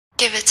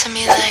Give it to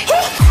me like.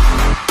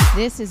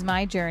 This is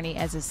my journey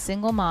as a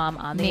single mom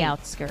on the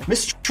outskirts.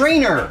 Miss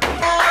Trainer!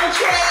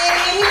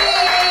 Train!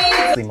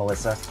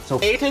 Melissa. So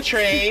A to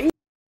train.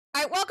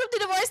 All right, welcome to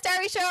Divorce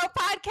Diaries Show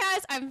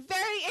podcast. I'm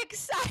very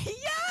excited.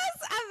 Yes,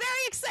 I'm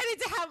very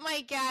excited to have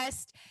my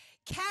guest,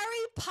 Carrie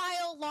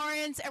Pyle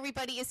Lawrence.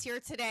 Everybody is here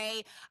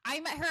today.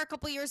 I met her a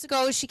couple years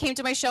ago. She came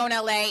to my show in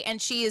LA,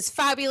 and she is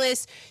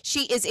fabulous.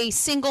 She is a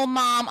single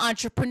mom,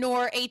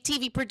 entrepreneur, a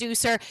TV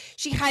producer.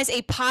 She has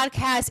a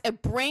podcast, a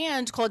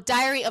brand called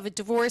Diary of a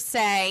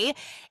Divorcee.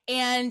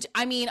 And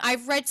I mean,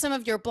 I've read some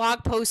of your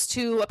blog posts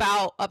too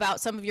about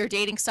some of your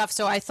dating stuff.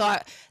 So I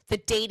thought the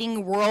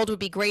dating world would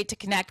be great to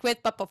connect with.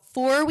 But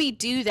before we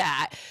do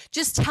that,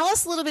 just tell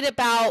us a little bit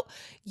about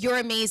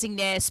your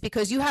amazingness,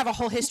 because you have a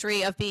whole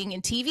history of being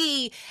in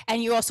TV,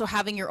 and you're also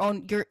having your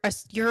own,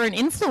 you're an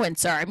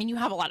influencer. I mean, you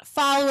have a lot of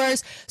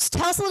followers. So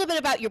tell us a little bit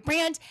about your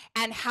brand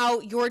and how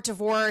your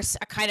divorce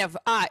kind of,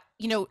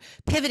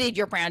 pivoted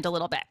your brand a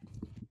little bit.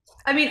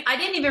 I mean, I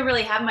didn't even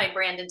really have my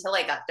brand until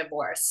I got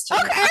divorced.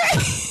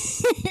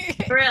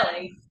 Okay.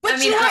 Really? But I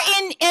mean, you were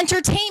in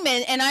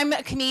entertainment, and I'm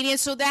a comedian,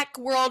 so that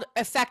world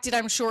affected,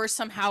 I'm sure,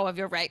 somehow of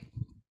your right.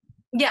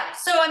 Yeah.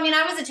 So, I mean,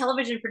 I was a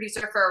television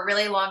producer for a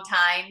really long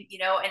time,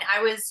 and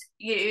I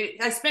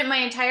spent my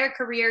entire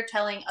career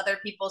telling other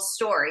people's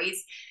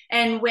stories.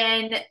 And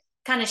when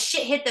kind of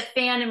shit hit the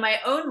fan in my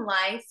own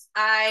life,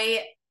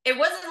 it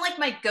wasn't like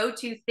my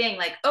go-to thing,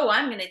 like, oh,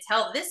 I'm going to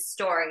tell this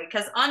story.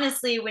 Because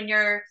honestly, when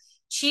you're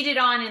cheated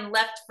on and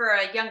left for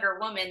a younger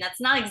woman,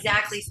 that's not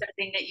exactly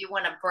something that you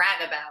want to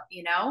brag about,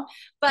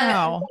 But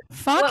oh,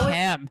 fuck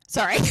him.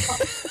 Sorry.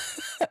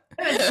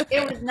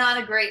 it was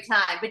not a great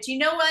time. But you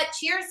know what?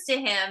 Cheers to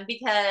him,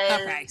 because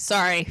okay,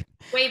 sorry.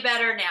 Way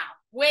better now.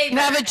 Way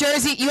better.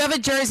 You have a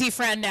Jersey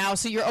friend now,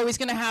 so you're always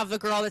gonna have the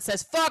girl that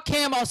says, fuck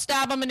him, I'll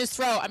stab him in his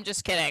throat. I'm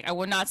just kidding. I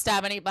would not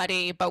stab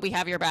anybody, but we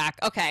have your back.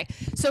 Okay.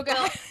 So go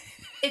ahead.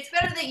 It's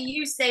better that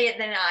you say it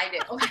than I do.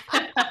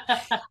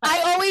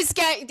 I always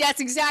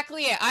that's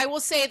exactly it. I will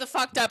say the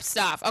fucked up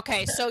stuff.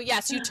 Okay, so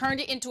yes, you turned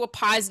it into a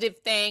positive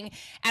thing.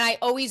 And I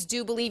always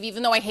do believe,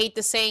 even though I hate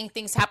the saying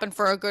things happen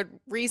for a good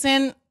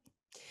reason,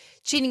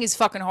 cheating is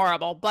fucking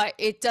horrible, but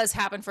it does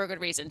happen for a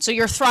good reason. So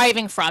you're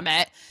thriving from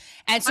it.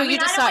 And so you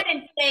decide.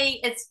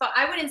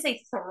 I wouldn't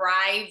say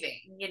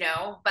thriving,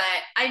 but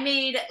I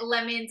made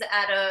lemonade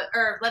out of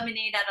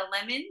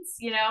lemons,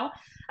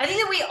 I think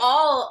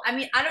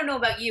that I don't know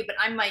about you, but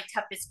I'm my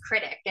toughest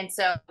critic. And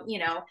so,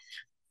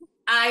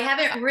 I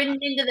haven't ridden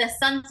into the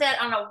sunset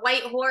on a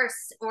white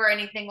horse or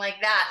anything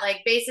like that.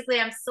 Like, basically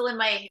I'm still in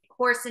my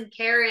horse and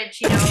carriage,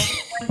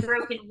 one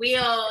broken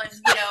wheel, and,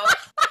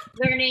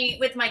 learning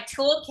with my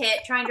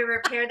toolkit, trying to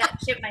repair that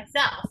shit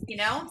myself,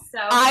 so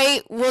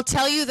I will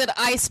tell you that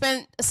I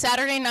spent a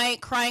Saturday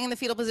night crying in the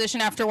fetal position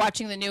after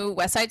watching the new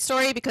West Side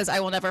Story, because I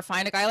will never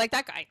find a guy like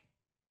that guy.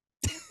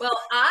 Well,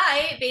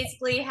 I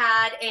basically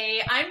had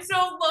I'm so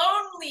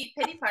lonely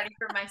pity party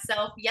for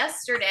myself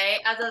yesterday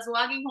as I was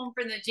walking home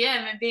from the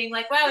gym and being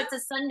like, wow, it's a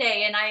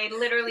Sunday and I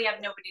literally have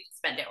nobody to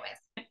spend it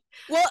with.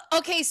 Well,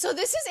 okay, so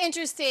this is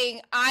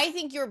interesting. I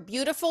think you're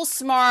beautiful,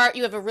 smart,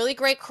 you have a really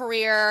great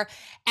career,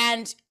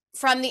 and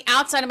from the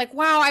outside, I'm like,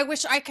 wow, I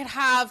wish I could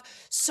have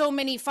so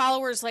many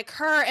followers like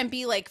her and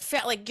be like,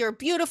 you're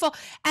beautiful.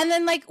 And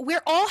then like,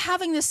 we're all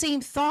having the same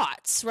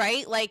thoughts,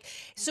 right? Like,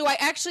 so I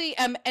actually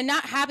am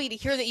not happy to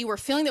hear that you were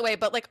feeling that way,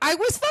 but like, I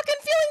was fucking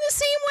feeling the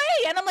same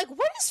way. And I'm like,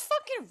 what is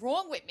fucking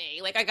wrong with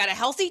me? Like, I got a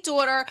healthy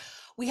daughter.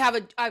 We have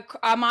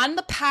I'm on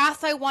the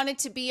path I wanted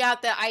to be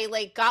at, that I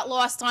like got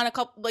lost on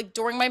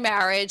during my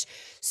marriage.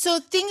 So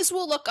things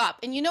will look up.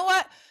 And you know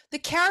what? The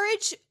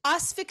carriage,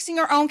 us fixing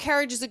our own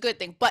carriage is a good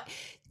thing, but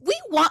we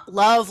want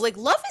love. Like,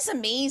 love is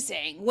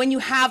amazing when you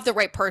have the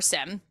right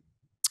person.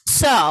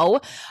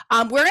 So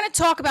we're going to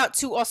talk about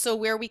too also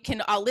where we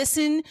can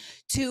listen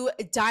to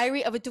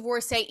Diary of a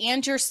Divorcee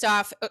and your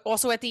stuff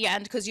also at the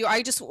end, because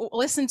I just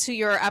listened to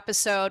your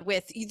episode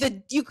with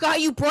you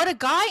brought a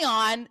guy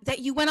on that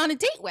you went on a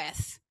date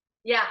with.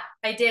 Yeah,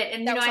 I did.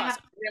 And I awesome. have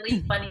a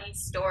really funny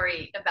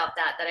story about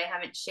that I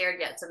haven't shared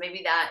yet. So maybe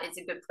that is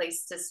a good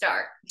place to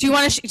start. Do you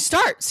want to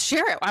start?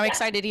 Share it. I'm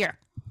excited to hear.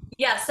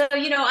 Yeah. So,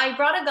 I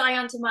brought a guy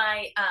onto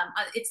my,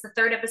 it's the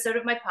third episode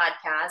of my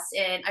podcast,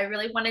 and I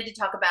really wanted to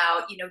talk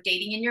about,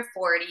 dating in your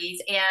 40s,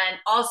 and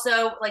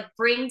also like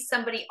bring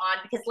somebody on,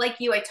 because like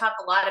you, I talk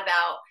a lot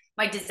about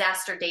my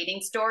disaster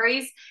dating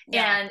stories.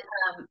 Yeah. And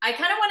I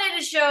kind of wanted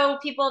to show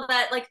people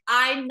that like,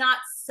 I'm not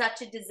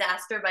such a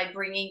disaster by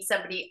bringing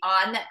somebody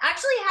on that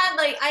actually had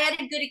I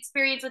had a good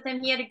experience with him.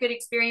 He had a good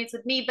experience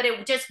with me, but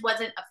it just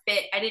wasn't a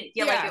fit. I didn't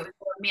feel like it was a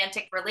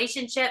romantic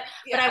relationship,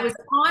 but I was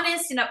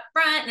honest and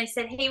upfront. And I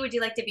said, hey, would you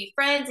like to be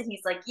friends? And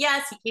he's like,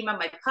 yes. He came on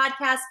my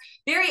podcast,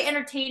 very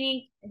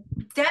entertaining,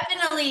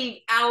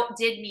 definitely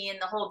outdid me in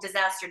the whole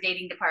disaster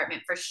dating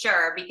department for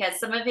sure, because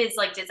some of his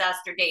like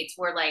disaster dates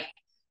were like,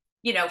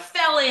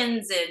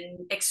 felons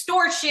and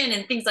extortion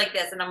and things like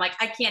this. And I'm like,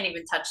 I can't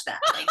even touch that.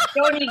 Like,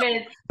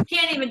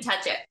 can't even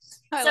touch it.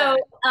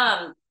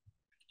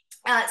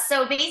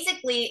 So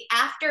basically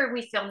after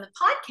we filmed the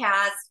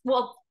podcast,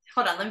 well,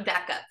 hold on, let me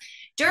back up.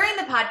 During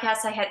the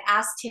podcast, I had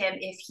asked him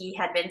if he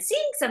had been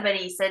seeing somebody.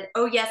 He said,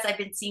 oh, yes, I've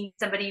been seeing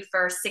somebody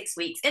for 6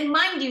 weeks. And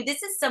mind you,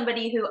 this is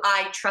somebody who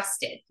I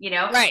trusted,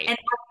 Right. And at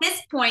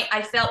this point,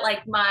 I felt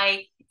like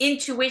my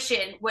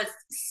intuition was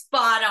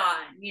spot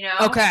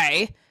on.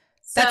 Okay.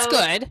 That's So,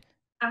 good.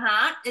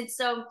 And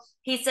so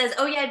he says,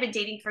 oh, yeah, I've been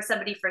dating for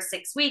somebody for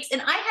 6 weeks.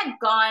 And I had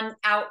gone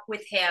out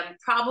with him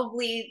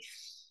probably,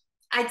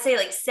 I'd say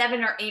like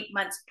 7 or 8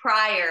 months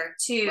prior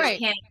to Right.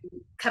 him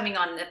coming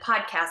on the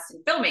podcast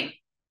and filming.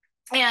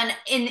 And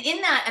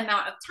in that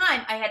amount of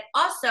time, I had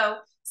also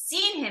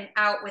seen him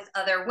out with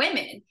other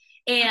women.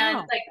 And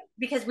Wow. like,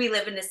 because we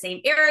live in the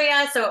same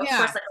area. So of Yeah.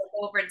 course, like,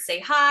 I'll go over and say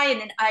hi.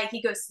 And then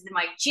he goes to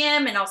my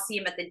gym and I'll see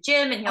him at the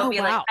gym and he'll be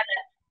like wow. kind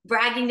of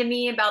bragging to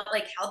me about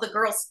like how the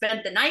girls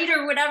spent the night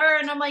or whatever.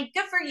 And I'm like,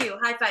 good for you.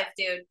 High five,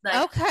 dude. Like,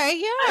 Okay. I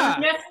Yeah.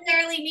 don't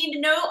necessarily need to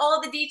know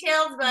all the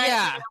details, but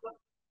Yeah.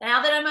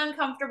 now that I'm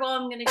uncomfortable,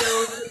 I'm going to go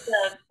with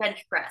the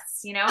bench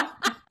press.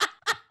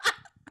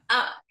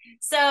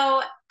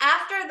 So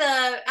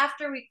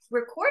after we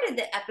recorded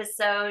the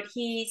episode,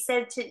 he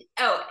said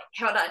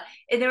hold on.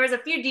 And there was a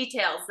few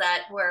details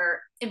that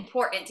were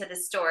important to the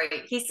story.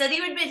 He said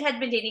had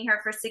been dating her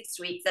for 6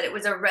 weeks, that it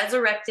was a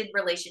resurrected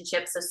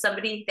relationship. So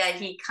somebody that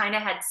he kind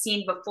of had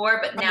seen before,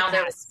 but now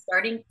they were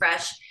starting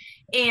fresh.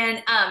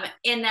 And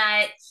in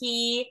that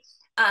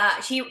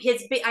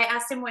I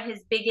asked him what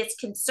his biggest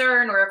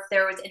concern or if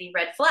there was any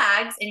red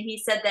flags, and he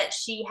said that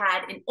she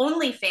had an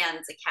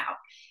OnlyFans account.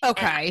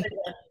 Okay.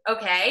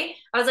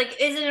 I was like,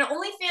 is it an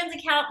OnlyFans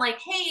account like,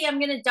 hey, I'm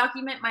going to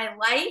document my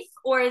life?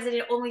 Or is it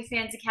an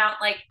OnlyFans account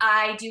like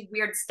I do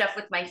weird stuff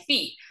with my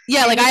feet?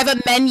 Yeah, like I have a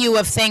menu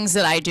of things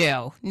that I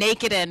do,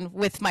 naked and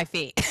with my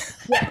feet.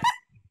 Yes.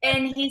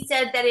 And he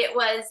said that it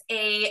was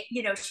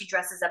she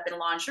dresses up in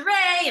lingerie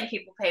and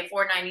people pay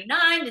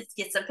 $4.99 to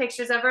get some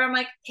pictures of her. I'm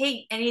like,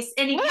 hey, and he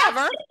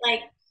Whatever.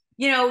 like,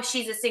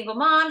 she's a single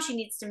mom. She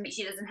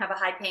doesn't have a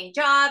high paying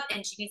job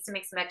and she needs to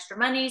make some extra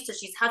money. So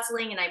she's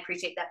hustling. And I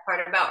appreciate that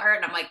part about her.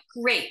 And I'm like,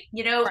 great,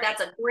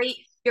 Right.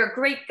 you're a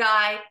great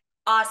guy.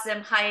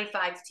 Awesome. High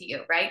fives to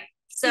you. Right.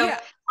 So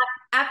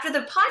after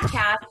the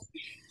podcast,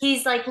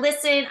 he's like,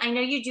 listen, I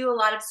know you do a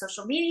lot of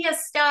social media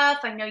stuff.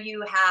 I know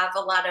you have a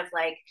lot of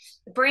like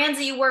brands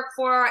that you work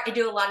for. I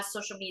do a lot of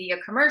social media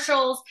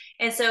commercials.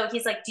 And so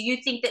he's like, do you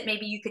think that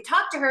maybe you could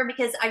talk to her?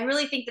 Because I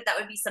really think that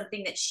would be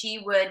something that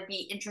she would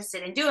be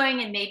interested in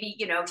doing. And maybe,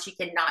 she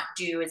could not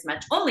do as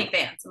much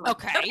OnlyFans. I'm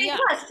like, okay, yeah,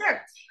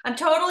 sure. I'm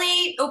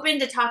totally open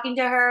to talking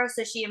to her.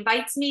 So she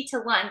invites me to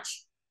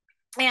lunch.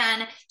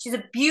 And she's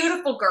a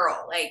beautiful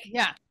girl, like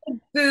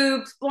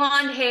boobs,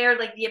 blonde hair,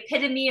 like the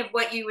epitome of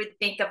what you would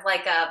think of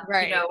like a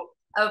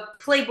a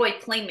Playboy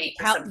playmate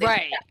or something.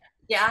 Right.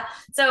 Yeah.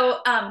 So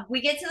we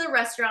get to the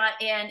restaurant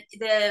and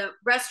the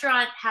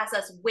restaurant has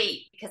us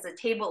wait because the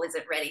table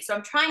isn't ready. So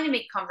I'm trying to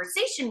make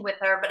conversation with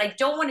her, but I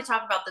don't want to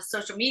talk about the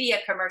social media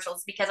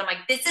commercials because I'm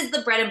like, this is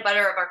the bread and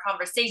butter of our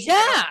conversation.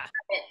 Yeah.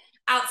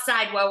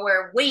 Outside while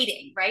we're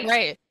waiting. Right.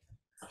 Right.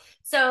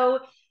 So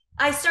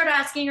I start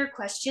asking her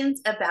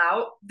questions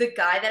about the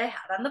guy that I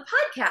had on the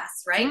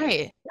podcast, right?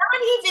 Right.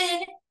 Not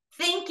even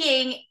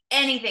thinking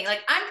anything.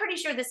 Like, I'm pretty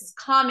sure this is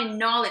common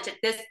knowledge at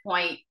this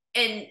point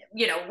and,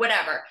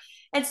 whatever.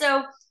 And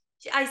so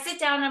I sit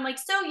down and I'm like,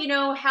 so,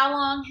 how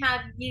long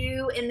have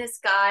you and this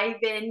guy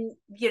been,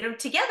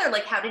 together?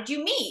 Like, how did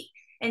you meet?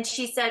 And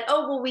she said,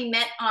 oh, well, we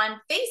met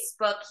on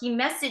Facebook. He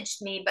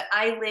messaged me, but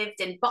I lived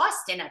in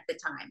Boston at the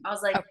time. I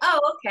was like, oh,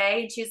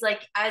 okay. And she was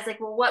like, I was like,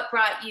 well, what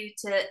brought you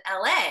to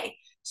LA?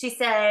 She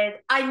said,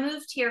 I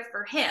moved here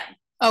for him.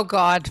 Oh,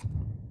 God.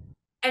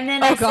 And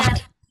then I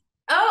said,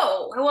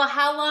 oh, well,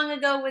 how long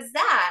ago was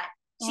that?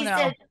 She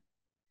said,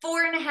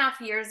 4.5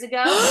 years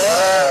ago.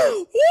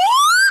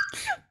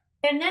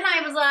 And then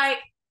I was like,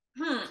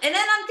 And then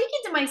I'm thinking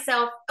to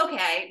myself,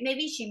 okay,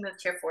 maybe she moved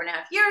here 4.5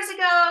 years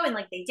ago and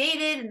like they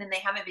dated and then they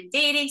haven't been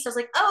dating. So I was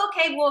like, oh,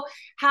 okay, well,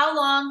 how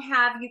long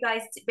have you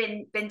guys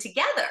been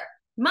together?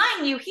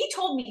 Mind you, he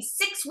told me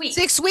 6 weeks.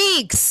 6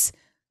 weeks.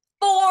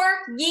 4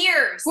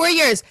 years. 4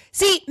 years.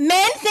 See,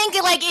 men think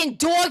it like in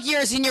dog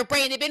years in your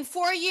brain. They've been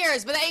 4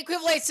 years, but that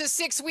equates to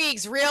 6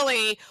 weeks.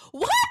 Really?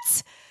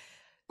 What?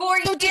 4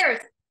 years.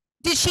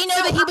 Did she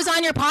know that he was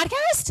on your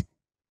podcast?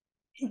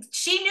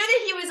 She knew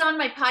that he was on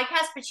my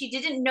podcast, but she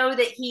didn't know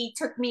that he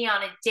took me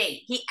on a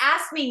date. He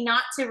asked me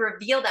not to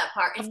reveal that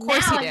part. And of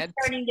course now he did. I'm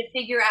starting to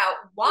figure out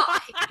why.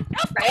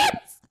 Right?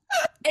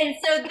 And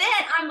so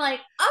then I'm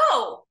like,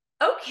 oh,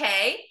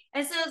 okay.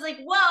 And so I was like,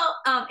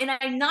 well, and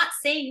I'm not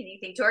saying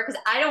anything to her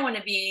because I don't want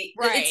to be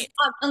it's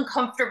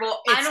uncomfortable.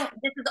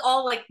 This is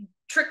all like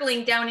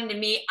trickling down into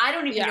me. I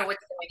don't even know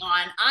what's going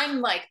on.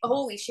 I'm like,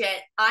 holy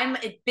shit,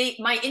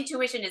 my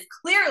intuition is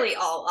clearly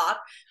all off.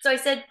 So I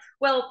said,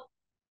 well,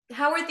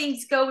 how are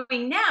things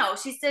going now?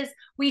 She says,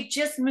 we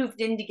just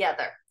moved in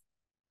together.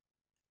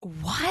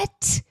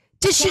 What?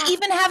 Does she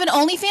even have an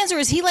OnlyFans, or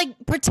is he like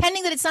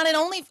pretending that it's not an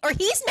Only, or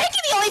he's making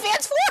the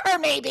OnlyFans for her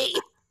maybe?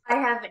 I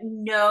have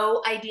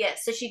no idea.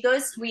 So she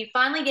goes, we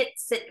finally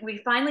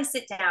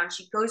sit down.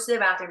 She goes to the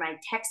bathroom. I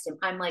text him.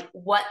 I'm like,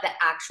 what the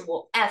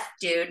actual F,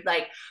 dude?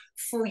 Like,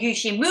 for you,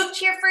 she moved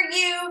here for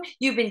you.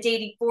 You've been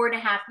dating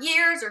 4.5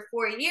 years or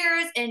 4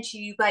 years, and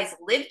you guys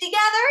live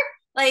together.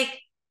 Like,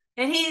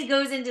 and he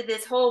goes into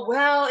this whole,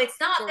 well, it's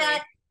not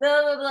that,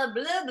 Story. blah, blah,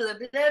 blah, blah,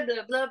 blah, blah,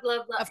 blah, blah,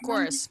 blah, blah. Of And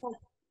I'm just course. like,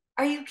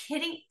 are you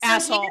kidding? So here,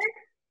 Asshole.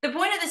 the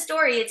point of the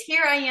story is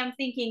here I am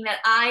thinking that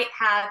I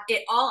have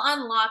it all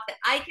unlocked, that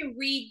I can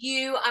read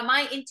you.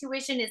 My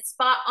intuition is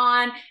spot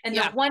on. And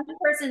the Yeah. one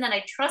person that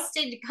I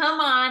trusted to come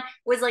on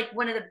was like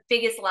one of the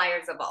biggest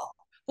liars of all.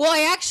 Well,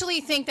 I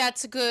actually think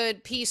that's a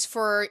good piece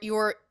for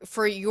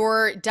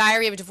your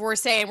diary of a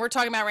divorcee, and we're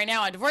talking about right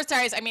now on Divorce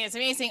Diaries. I mean, it's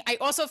amazing. I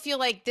also feel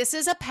like this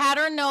is a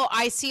pattern. No,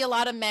 I see a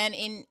lot of men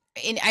in.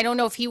 I don't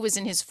know if he was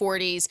in his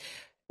 40s.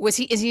 Was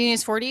he? Is he in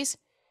his 40s?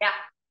 Yeah.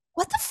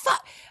 What the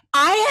fuck?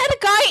 I had a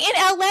guy in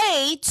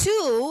LA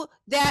too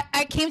that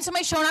I came to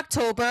my show in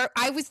October.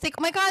 I was thinking,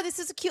 oh my God, this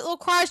is a cute little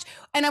crush.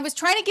 And I was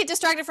trying to get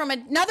distracted from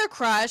another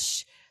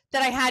crush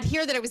that I had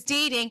here that I was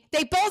dating.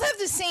 They both have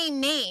the same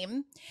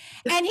name.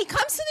 And he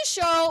comes to the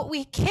show,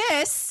 we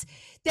kiss.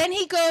 Then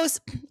he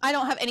goes, I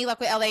don't have any luck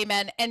with LA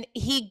men. And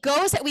he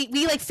goes, we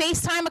like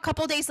FaceTime a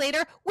couple days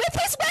later with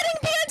his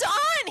wedding band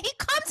on. He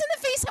comes in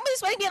the FaceTime with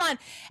his wedding band on.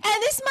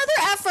 And this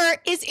mother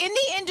effer is in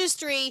the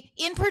industry,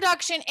 in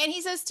production. And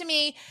he says to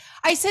me,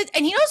 I said,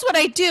 and he knows what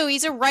I do.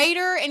 He's a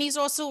writer and he's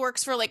also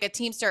works for like a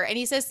Teamster. And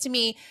he says to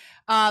me,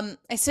 I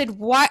said,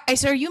 what? I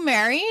said, are you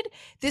married?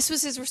 This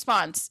was his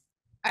response.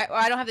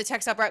 I don't have the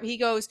text up right. He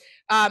goes,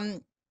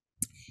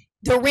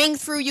 the ring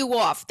threw you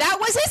off. That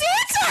was his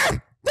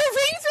answer. The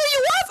ring threw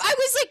you off. I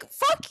was like,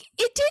 fuck,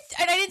 it did.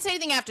 And I didn't say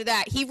anything after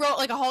that. He wrote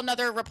like a whole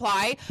nother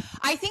reply.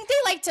 I think they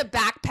like to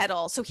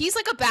backpedal. So he's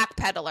like a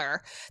backpedaler,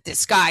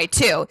 this guy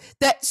too.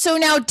 So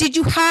now, did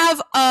you have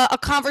a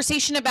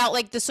conversation about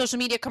like the social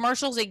media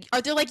commercials? Like,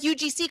 are there like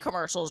UGC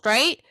commercials,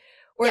 right?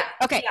 Yeah.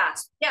 Okay.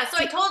 Yeah. So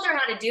I told her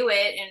how to do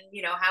it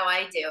and how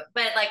I do.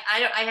 But like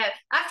I have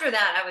after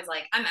that I was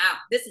like, I'm out.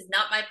 This is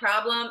not my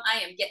problem. I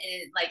am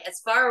getting like as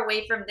far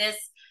away from this.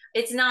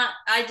 It's not,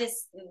 I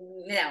just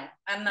no,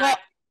 I'm not. Well,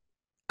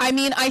 I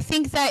mean, I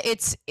think that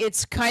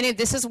it's kind of,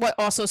 this is what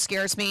also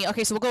scares me.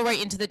 Okay, so we'll go right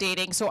into the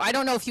dating. So I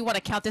don't know if you want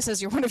to count this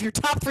as one of your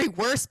top 3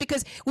 worst,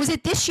 because was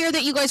it this year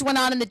that you guys went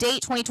on in the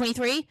date,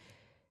 2023?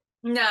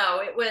 No,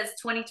 it was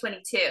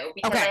 2022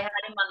 because Okay. I had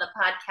him on the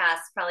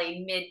podcast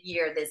probably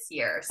mid-year this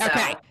year. So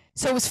Okay.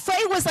 So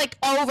it was like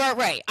over,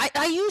 right.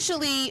 I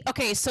usually,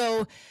 okay,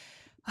 so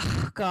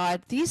oh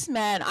God, these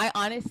men, I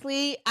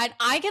honestly,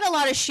 I get a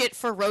lot of shit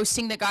for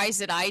roasting the guys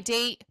that I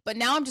date, but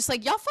now I'm just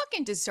like, y'all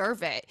fucking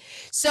deserve it.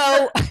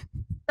 So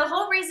the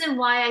whole reason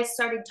why I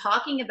started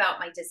talking about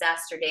my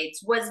disaster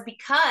dates was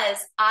because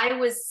I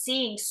was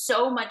seeing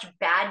so much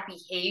bad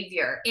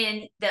behavior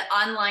in the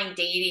online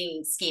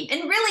dating scheme.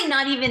 And really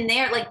not even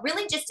there, like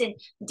really just in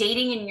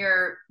dating in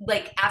your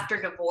like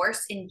after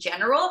divorce in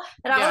general,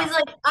 that I was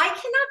like, I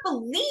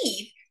cannot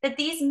believe that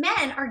these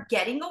men are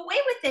getting away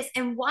with this.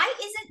 And why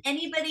isn't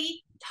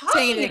anybody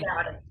talking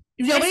about it?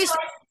 Nobody's.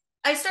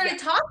 I started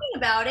talking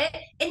about it,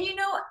 and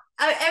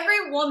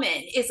every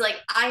woman is like,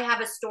 I have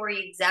a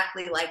story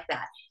exactly like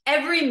that.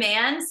 Every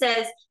man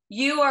says,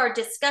 you are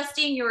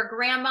disgusting, you're a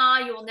grandma,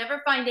 you will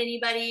never find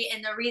anybody,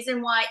 and the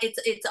reason why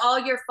it's all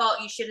your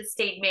fault, you should have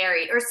stayed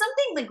married, or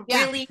something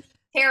like really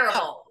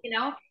terrible,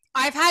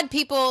 I've had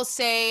people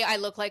say I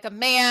look like a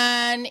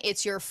man,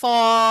 it's your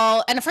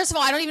fault. And first of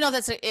all, I don't even know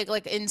if that's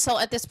like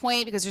insult at this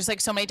point, because there's like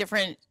so many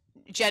different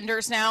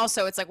genders now,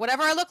 so it's like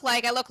whatever I look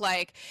like.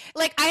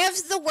 Like I have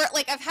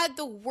I've had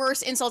the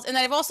worst insults. And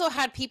then I've also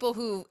had people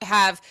who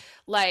have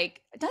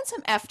like done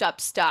some effed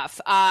up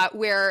stuff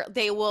where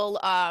they will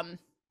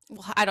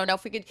well, I don't know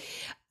if we could.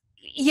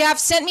 You have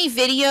sent me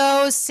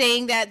videos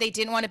saying that they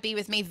didn't want to be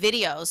with me.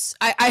 Videos.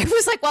 I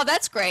was like, well,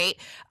 that's great.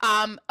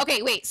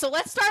 Okay, wait. So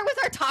let's start with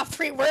our top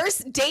 3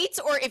 worst dates,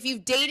 or if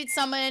you've dated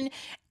someone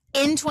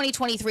in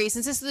 2023,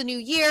 since this is the new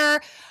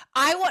year.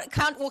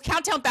 We'll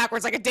count down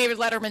backwards like a David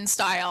Letterman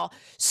style.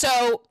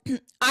 So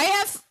I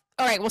have,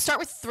 all right, we'll start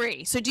with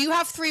 3. So do you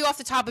have 3 off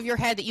the top of your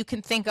head that you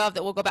can think of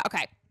that we'll go back?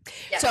 Okay.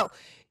 Yes.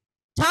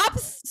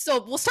 So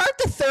we'll start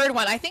the 3rd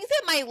one. I think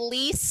that my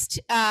least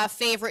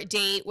favorite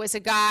date was a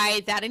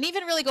guy that I didn't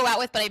even really go out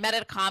with, but I met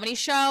at a comedy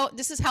show.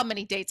 This is how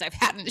many dates I've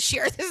had in this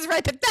year. This is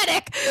very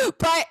pathetic.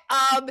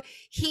 But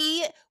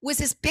he was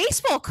his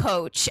baseball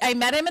coach. I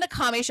met him at a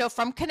comedy show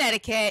from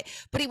Connecticut,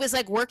 but he was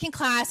like working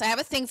class. I have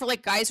a thing for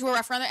like guys who are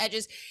rough around the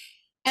edges.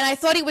 And I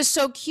thought he was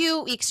so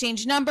cute. We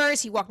exchanged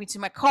numbers. He walked me to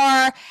my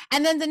car.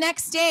 And then the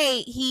next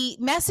day he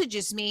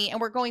messages me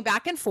and we're going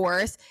back and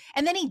forth.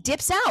 And then he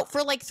dips out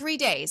for like 3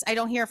 days. I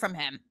don't hear from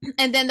him.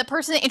 And then the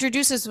person that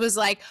introduces was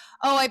like,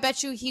 oh, I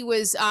bet you he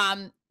was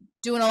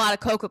doing a lot of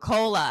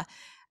Coca-Cola.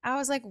 I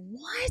was like,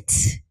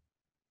 what?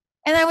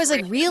 And I was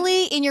like,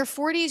 really? In your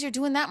 40s, you're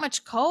doing that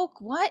much Coke?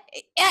 What?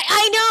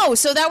 I know.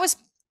 So that was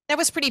That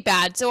was pretty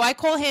bad. So I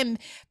call him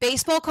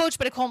baseball coach,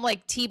 but I call him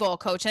like T-ball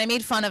coach. And I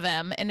made fun of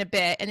him in a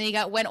bit, and then he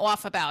went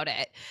off about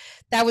it.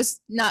 That was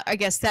not, I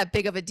guess, that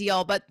big of a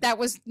deal, but that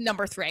was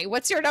number 3.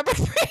 What's your number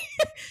 3?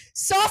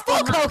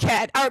 Softball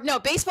cokehead. Or no,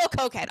 baseball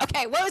cokehead.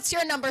 Okay, what's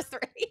your number 3?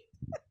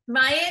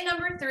 My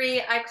number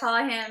 3, I call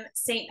him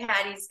St.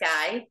 Patty's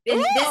guy.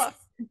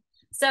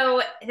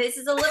 So this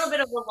is a little bit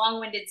of a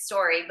long-winded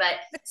story, but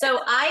so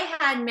I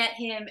had met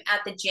him at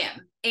the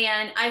gym,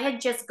 and I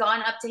had just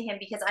gone up to him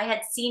because I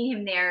had seen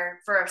him there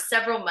for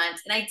several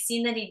months, and I'd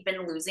seen that he'd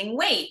been losing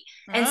weight.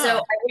 And so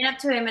I went up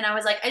to him and I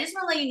was like, I just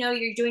want to let you know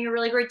you're doing a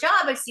really great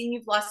job. I've seen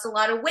you've lost a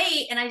lot of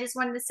weight, and I just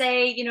wanted to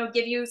say,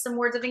 give you some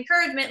words of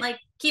encouragement, like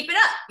keep it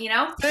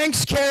up.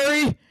 Thanks,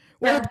 Carrie.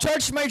 Want to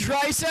touch my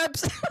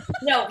triceps?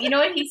 No, you know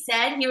what he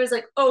said? He was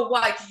like, oh,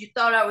 why? Because you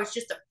thought I was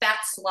just a fat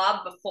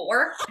slob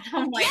before?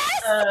 And I'm like,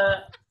 yes!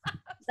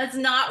 That's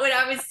not what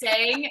I was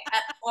saying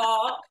at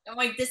all. I'm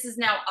like, this is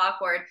now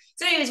awkward.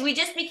 So anyways, we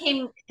just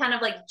became kind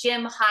of like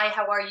gym, hi,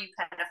 how are you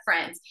kind of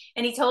friends.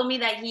 And he told me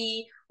that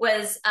he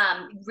was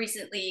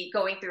recently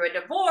going through a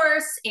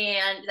divorce,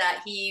 and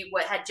that he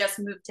had just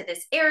moved to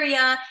this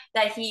area,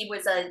 that he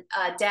was a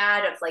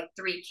dad of like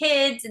 3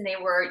 kids, and they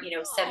were,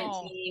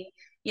 17,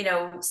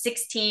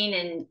 16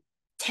 and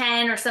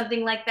 10 or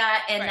something like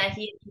that. And that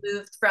he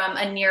moved from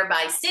a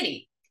nearby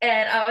city.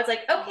 And I was like,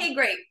 okay,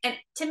 great. And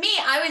to me,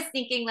 I was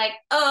thinking like,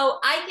 oh,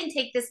 I can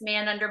take this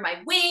man under my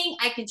wing.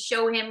 I can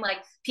show him like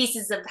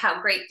pieces of how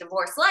great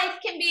divorce life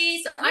can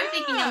be. So I'm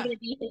thinking I'm going to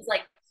be his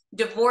like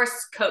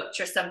divorce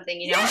coach or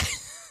something.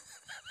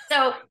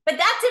 So, but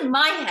that's in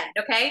my head,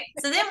 okay?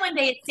 So then one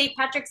day it's St.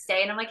 Patrick's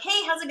Day, and I'm like,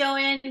 hey, how's it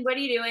going? What are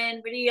you doing?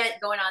 What do you got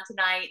going on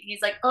tonight? And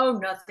he's like, oh,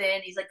 nothing.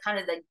 He's like kind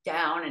of like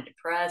down and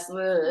depressed.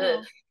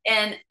 Oh.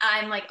 And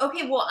I'm like,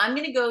 okay, well, I'm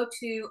going to go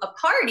to a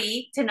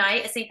party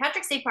tonight, a St.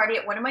 Patrick's Day party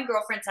at one of my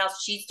girlfriend's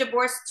house. She's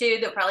divorced too.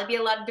 There'll probably be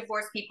a lot of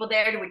divorced people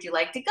there. Would you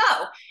like to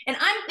go? And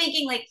I'm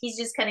thinking like he's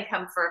just going to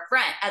come for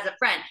as a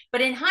friend.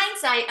 But in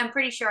hindsight, I'm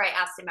pretty sure I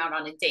asked him out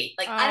on a date.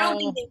 Like, I don't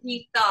think that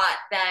he thought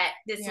that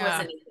this was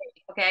anything.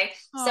 Okay.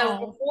 So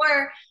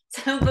before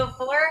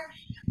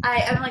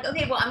I'm like,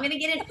 okay, well, I'm going to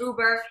get an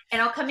Uber and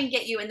I'll come and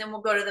get you, and then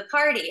we'll go to the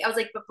party. I was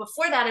like, but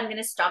before that, I'm going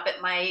to stop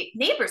at my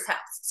neighbor's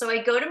house. So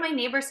I go to my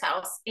neighbor's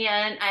house,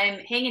 and I'm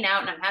hanging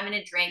out and I'm having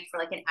a drink for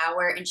like an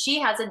hour, and she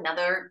has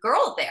another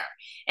girl there,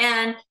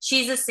 and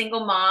she's a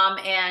single mom,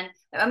 and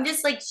I'm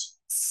just like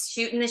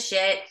shooting the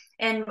shit.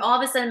 And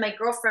all of a sudden my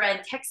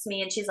girlfriend texts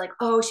me, and she's like,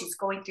 oh, she's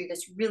going through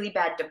this really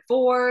bad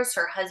divorce.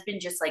 Her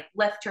husband just like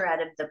left her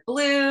out of the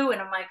blue.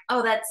 And I'm like,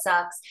 oh, that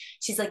sucks.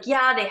 She's like,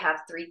 yeah, they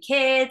have 3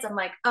 kids. I'm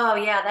like, oh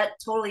yeah, that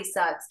totally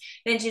sucks.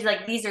 Then she's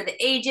like, these are the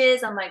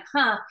ages. I'm like,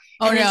 huh.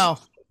 And no.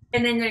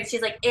 And then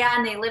she's like, yeah,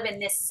 and they live in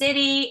this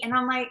city. And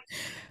I'm like,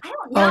 I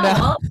don't know.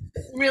 No.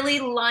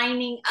 Really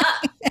lining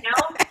up,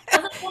 I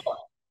was like,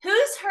 well,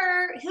 who's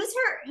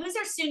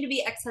her soon to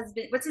be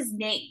ex-husband? What's his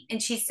name?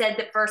 And she said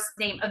the first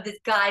name of this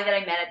guy that I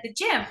met at the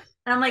gym.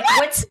 And I'm like,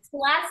 what's his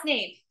last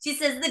name? She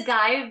says the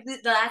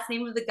last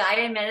name of the guy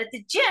I met at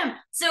the gym.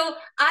 So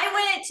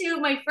I went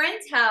to my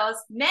friend's house,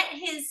 met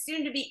his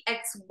soon to be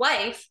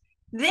ex-wife.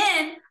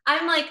 Then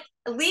I'm like,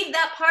 leave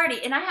that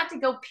party, and I have to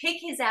go pick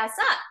his ass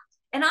up.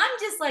 And I'm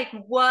just like,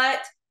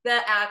 what the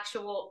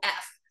actual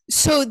F?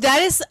 So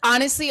that is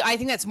honestly, I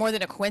think that's more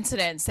than a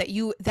coincidence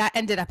that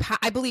ended up,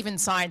 I believe in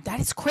sign.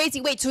 That is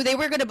crazy. Wait, so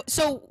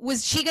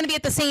was she going to be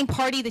at the same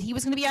party that he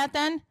was going to be at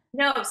then?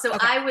 No. So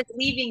okay. I was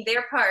leaving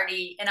their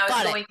party and I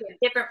was going to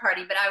a different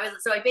party, but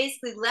I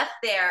basically left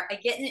there. I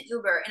get in an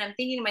Uber and I'm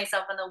thinking to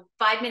myself on the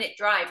 5-minute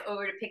drive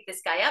over to pick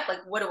this guy up, like,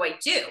 what do I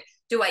do?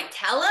 Do I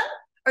tell him?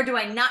 Or do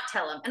I not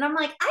tell him? And I'm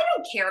like, I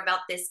don't care about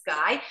this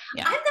guy.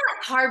 Yeah. I'm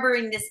not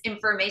harboring this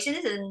information.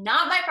 This is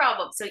not my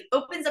problem. So he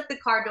opens up the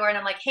car door and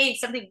I'm like, hey,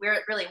 something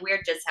really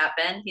weird just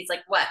happened. He's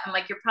like, what? I'm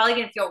like, you're probably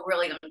going to feel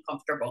really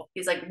uncomfortable.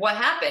 He's like, what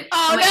happened?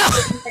 Oh,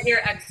 I'm like, your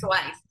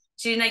ex-wife.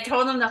 And I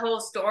told him the whole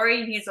story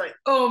and he's like,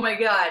 oh my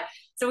God.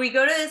 So we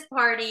go to this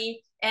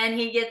party and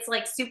he gets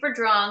like super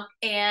drunk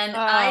and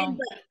I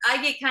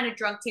get kind of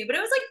drunk too, but it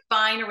was like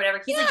fine or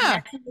whatever. He's like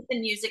messing with the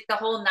music the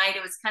whole night.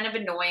 It was kind of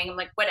annoying. I'm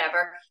like,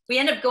 whatever. We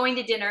end up going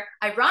to dinner.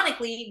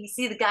 Ironically, we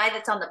see the guy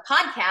that's on the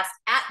podcast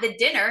at the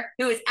dinner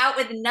who is out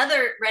with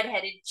another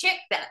redheaded chick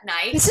that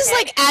night. This is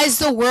like as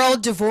the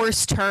world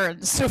divorce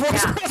turns.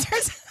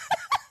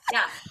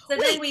 Yeah. So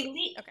then we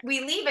leave. Okay.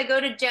 We leave. I go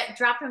to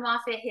drop him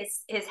off at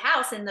his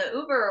house in the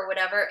Uber or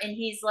whatever, and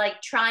he's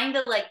like trying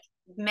to like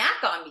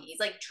mac on me. He's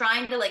like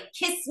trying to like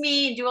kiss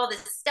me and do all this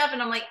stuff,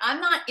 and I'm like,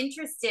 I'm not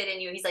interested in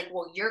you. He's like,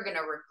 well, you're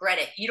gonna regret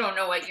it. You don't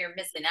know what you're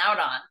missing out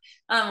on.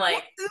 I'm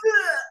like,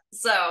 ugh.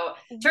 So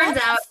turns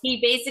out he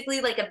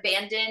basically like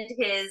abandoned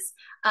his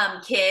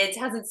kids,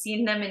 hasn't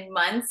seen them in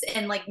months,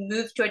 and like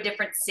moved to a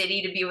different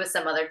city to be with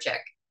some other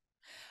chick.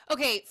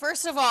 Okay,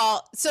 first of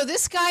all, so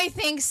this guy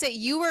thinks that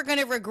you are going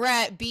to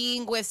regret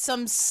being with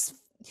some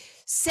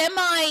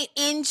semi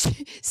in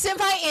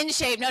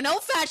shape. No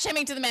fat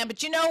shaming to the man,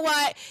 but you know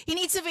what? He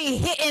needs to be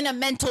hit in a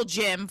mental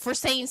gym for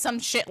saying some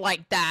shit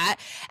like that.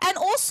 And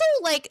also,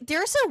 like,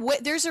 there's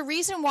a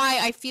reason why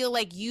I feel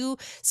like you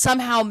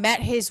somehow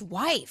met his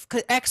wife,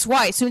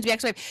 ex-wife, soon to be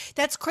ex-wife.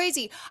 That's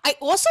crazy. I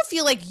also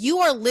feel like you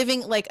are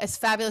living like a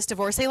fabulous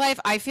divorcee life.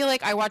 I feel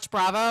like I watch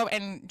Bravo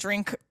and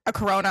drink a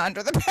Corona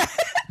under the bed.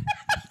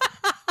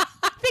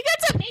 I think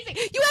that's amazing.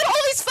 You had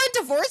all these fun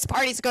divorce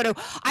parties to go to.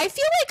 I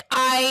feel like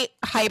I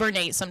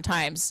hibernate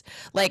sometimes,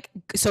 like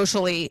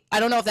socially. I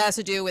don't know if that has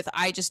to do with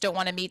I just don't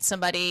want to meet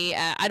somebody.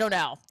 I don't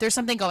know. There's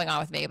something going on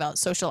with me about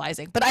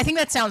socializing, but I think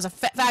that sounds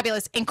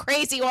fabulous and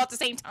crazy all at the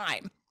same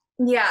time.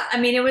 Yeah, I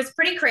mean, it was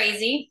pretty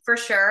crazy for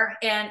sure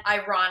and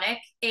ironic.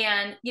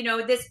 And,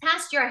 this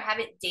past year, I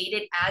haven't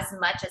dated as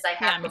much as I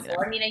Yeah, have me before.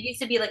 neither. I mean, I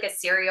used to be like a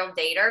serial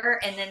dater.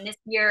 And then this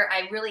year,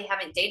 I really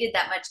haven't dated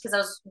that much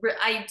because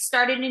I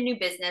started a new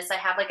business. I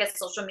have like a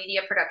social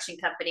media production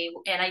company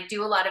and I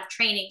do a lot of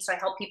training. So I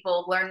help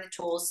people learn the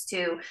tools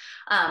to,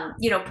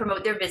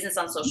 promote their business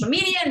on social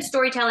media and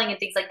storytelling and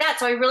things like that.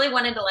 So I really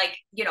wanted to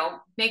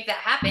make that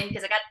happen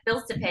because I got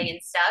bills to pay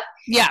and stuff.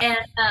 Yeah.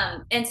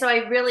 And so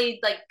I really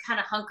like kind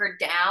of hunkered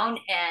down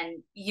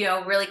and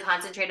really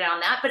concentrated on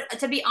that. But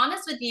to be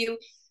honest with you,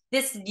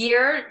 this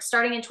year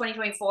starting in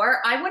 2024,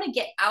 I want to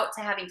get out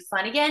to having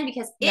fun again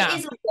because it Yeah.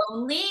 is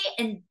lonely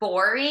and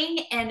boring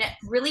and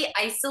really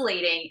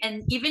isolating.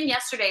 And even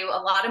yesterday, a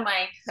lot of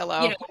my you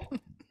Hello. know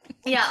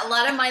yeah, a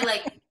lot of my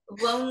like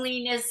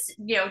loneliness,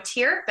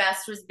 tear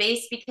fest was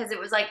based because it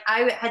was like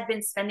I had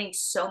been spending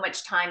so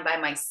much time by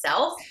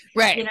myself,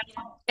 Right. you know,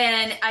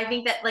 and I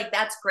think that like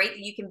that's great that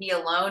you can be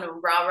alone and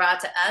rah rah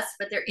to us,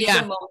 but there is a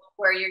Yeah. moment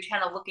where you're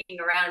kind of looking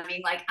around and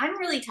being like, I'm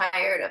really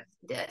tired of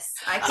this.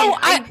 Oh,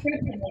 I prove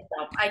to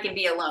myself I can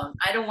be alone.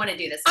 I don't want to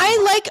do this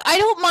anymore. I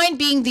don't mind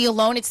being the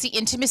alone. It's the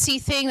intimacy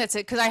thing. That's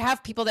it. Cause I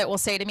have people that will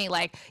say to me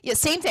like, yeah,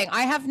 same thing.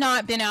 I have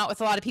not been out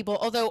with a lot of people,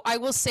 although I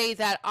will say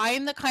that I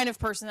am the kind of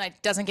person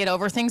that doesn't get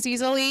over things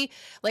easily.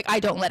 Like I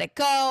don't let it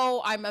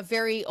go. I'm a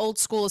very old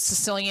school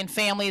Sicilian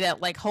family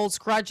that like holds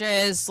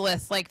grudges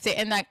with like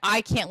and like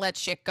I can't let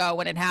shit go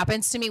when it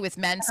happens to me with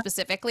men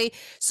specifically.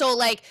 So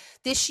like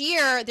this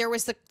year there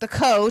was the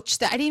coach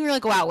that I didn't really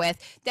go out with.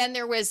 Then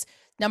there was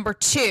number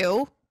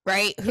two,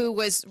 right? Who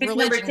was Who's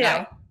number religion two?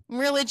 guy.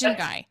 Religion Okay.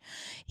 guy.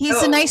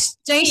 He's a Oh, nice.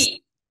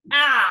 me.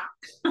 Ah.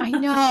 I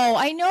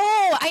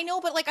know,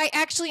 but like I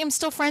actually am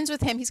still friends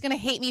with him. He's gonna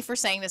hate me for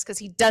saying this because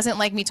he doesn't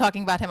like me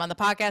talking about him on the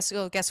podcast.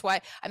 So guess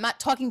what? I'm not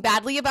talking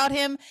badly about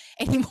him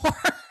anymore.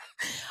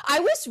 I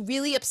was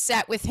really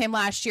upset with him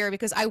last year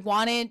because I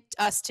wanted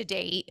us to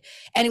date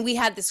and we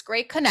had this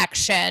great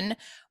connection,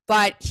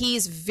 but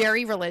he's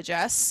very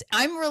religious.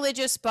 I'm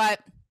religious, but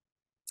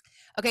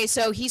okay,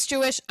 so he's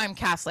Jewish, I'm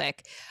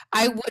Catholic.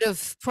 I would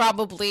have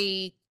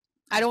probably,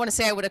 I don't want to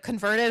say I would have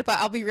converted, but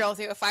I'll be real with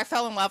you. If I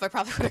fell in love, I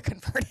probably would have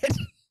converted.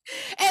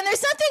 And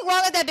there's nothing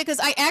wrong with that because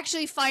I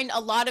actually find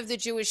a lot of the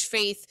Jewish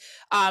faith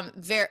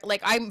very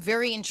like I'm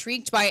very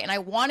intrigued by it and I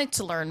wanted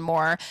to learn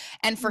more.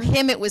 And for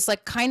him it was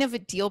like kind of a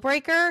deal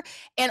breaker,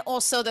 and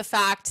also the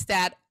fact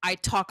that I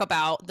talk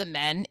about the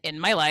men in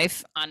my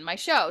life on my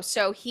show.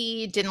 So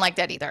he didn't like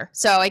that either.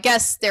 So I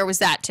guess there was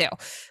that too.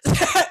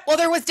 Well,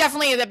 there was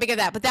definitely a big of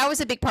that, but that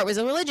was a big part was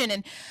a religion,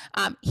 and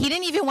he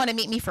didn't even want to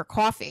meet me for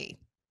coffee.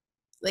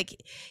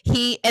 Like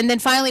and then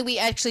finally we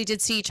actually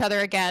did see each other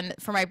again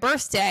for my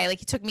birthday. Like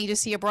he took me to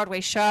see a Broadway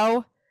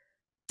show,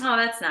 Oh,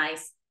 that's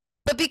nice.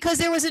 but because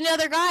there was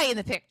another guy in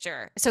the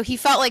picture, so he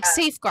felt like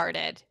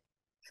safeguarded.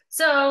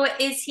 So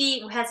has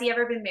he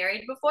ever been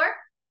married before?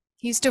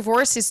 He's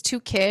divorced, his two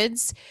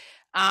kids.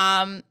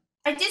 um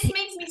It just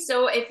makes me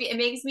so, it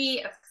makes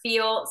me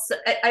feel, so,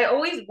 I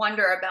always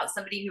wonder about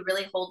somebody who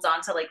really holds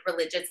on to like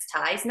religious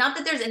ties. Not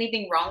that there's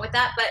anything wrong with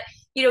that, but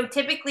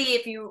typically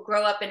if you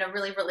grow up in a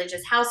really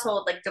religious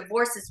household, like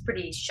divorce is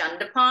pretty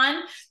shunned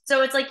upon.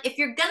 So it's like, if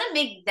you're going to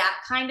make that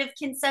kind of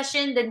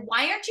concession, then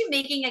why aren't you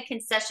making a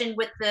concession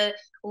with the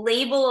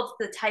label of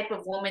the type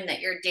of woman that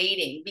you're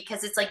dating?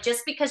 Because it's like,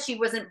 just because she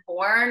wasn't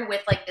born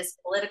with like this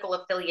political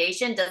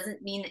affiliation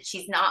doesn't mean that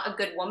she's not a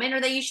good woman or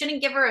that you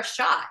shouldn't give her a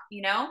shot,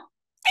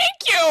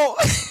 Thank you.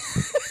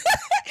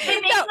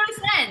 It makes No,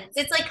 no sense.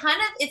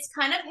 It's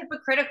kind of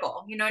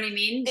hypocritical. You know what I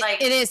mean?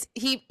 Like, it is.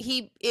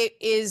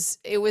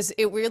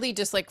 It really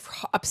just like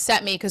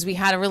upset me because we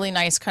had a really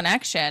nice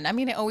connection. I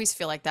mean, I always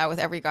feel like that with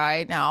every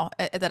guy now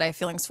that I have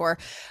feelings for.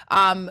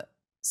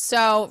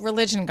 So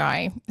religion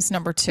guy is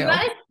number you two.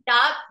 gotta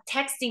stop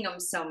texting them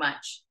so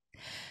much.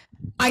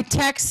 I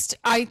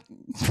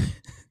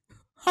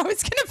I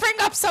was gonna bring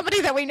up somebody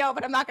that we know,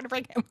 but I'm not gonna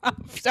bring him up.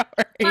 Sorry.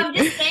 I'm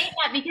just saying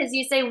that because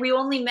you say we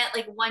only met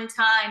like one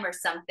time or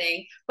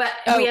something, but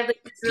we Oh, have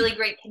like this really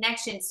great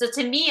connection. So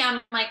to me,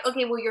 I'm like,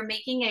 okay, well, you're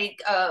making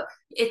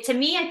to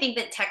me, I think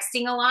that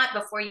texting a lot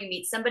before you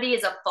meet somebody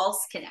is a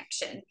false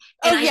connection.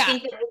 And I yeah.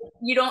 think that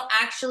you don't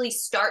actually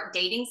start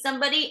dating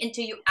somebody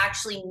until you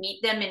actually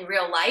meet them in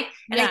real life.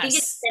 And I think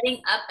it's Yes.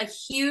 setting up a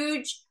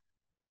huge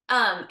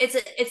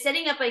it's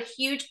setting up a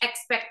huge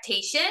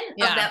expectation of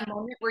Yeah. that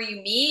moment where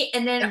you meet,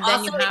 and then And then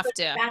also you it's have like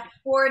to. fast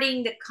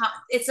forwarding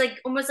it's like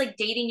almost like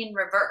dating in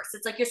reverse.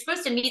 It's like you're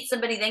supposed to meet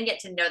somebody, then get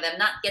to know them,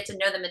 not get to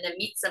know them and then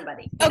meet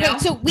somebody, you Okay, know?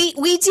 so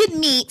we did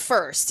meet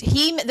first.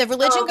 The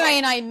religion Oh, guy okay.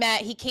 and I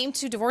met. He came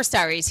to Divorce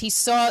Diaries. He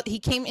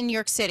came in New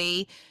York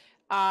City.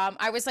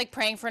 I was like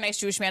praying for a nice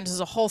Jewish man. This is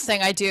a whole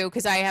thing I do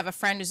because I have a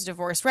friend who's a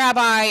divorced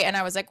rabbi, and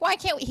I was like, why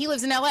can't we? He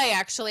lives in LA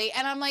actually,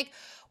 and I'm like,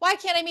 why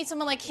can't I meet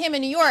someone like him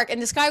in New York?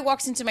 And this guy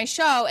walks into my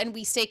show, and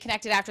we stay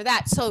connected after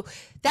that. So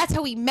that's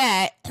how we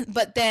met.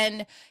 But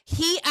then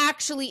he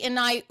actually and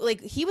I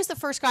like he was the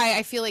first guy.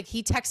 I feel like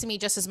he texted me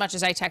just as much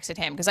as I texted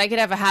him because I could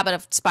have a habit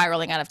of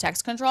spiraling out of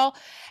text control,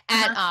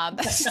 and Uh-huh.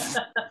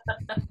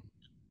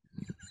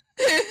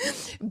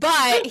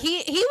 but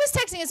he was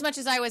texting as much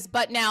as I was.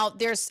 But now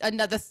there's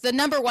another the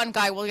number one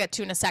guy we'll get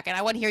to in a second.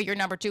 I want to hear your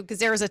number two because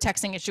there was a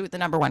texting issue with the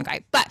number one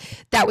guy, but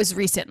that was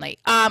recently.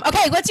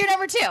 Okay, what's your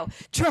number two?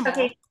 Drum roll.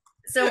 Okay,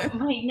 so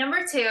my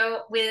number two,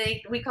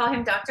 we call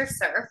him Dr.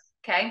 Surf,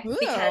 okay?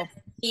 Because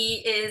Ooh. he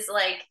is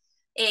like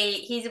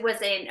he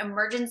was an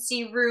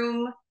emergency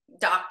room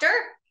doctor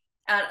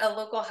at a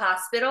local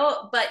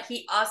hospital, but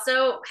he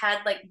also had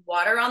like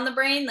water on the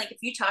brain. Like if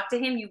you talk to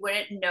him, you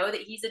wouldn't know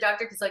that he's a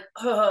doctor because like,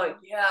 oh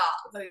yeah,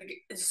 like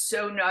it's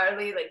so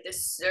gnarly. Like the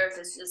surf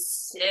is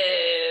just so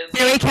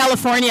Very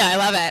California. I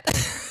love it.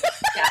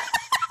 yeah.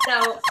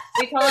 So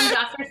we call him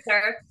Dr.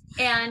 Surf.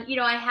 And he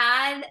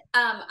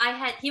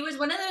was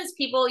one of those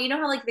people, you know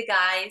how like the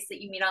guys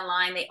that you meet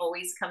online, they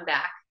always come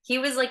back. He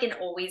was like an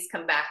always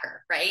come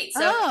backer, right?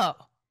 So Oh.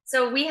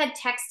 so we had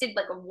texted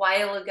like a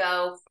while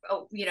ago,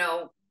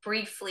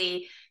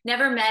 briefly,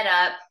 never met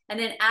up. And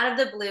then out of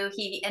the blue,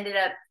 he ended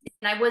up,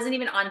 and I wasn't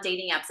even on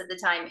dating apps at the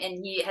time.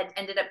 And he had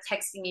ended up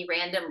texting me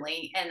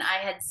randomly. And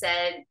I had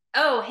said,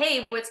 oh,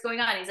 hey, what's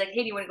going on? He's like,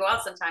 hey, do you want to go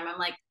out sometime? I'm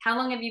like, how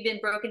long have you been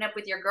broken up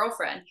with your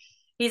girlfriend?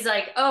 He's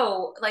like,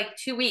 oh, like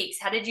 2 weeks.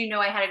 How did you know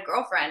I had a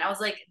girlfriend? I was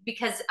like,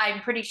 because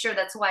I'm pretty sure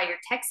that's why you're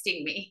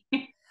texting me.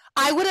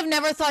 I would have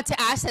never thought to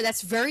ask that.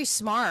 That's very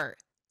smart.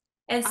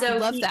 And I so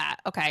love he that.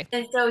 Okay.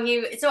 And so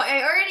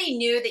I already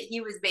knew that he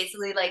was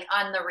basically like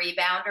on the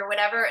rebound or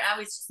whatever. And I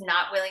was just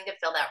not willing to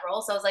fill that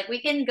role. So I was like,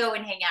 we can go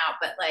and hang out,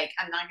 but like,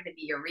 I'm not going to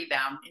be your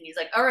rebound. And he's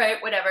like, all right,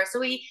 whatever. So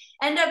we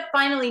end up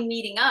finally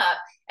meeting up,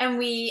 and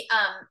we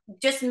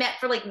just met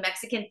for like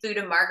Mexican food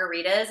and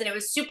margaritas. And it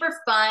was super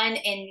fun.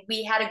 And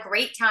we had a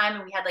great time,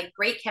 and we had like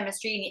great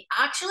chemistry. And he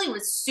actually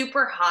was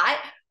super hot,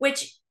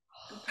 which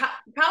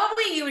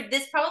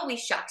this probably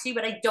shocks you,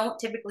 but I don't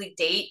typically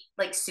date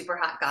like super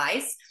hot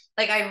guys.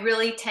 Like I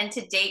really tend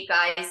to date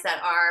guys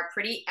that are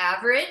pretty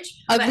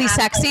average, but Ugly have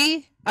like,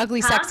 sexy.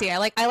 Ugly huh? sexy. I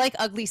like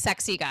ugly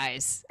sexy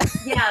guys.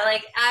 Yeah,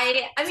 like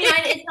I mean,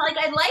 it's not like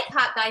I like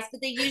hot guys, but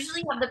they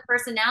usually have the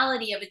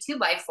personality of a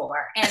 2x4,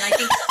 and I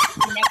think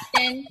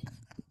connection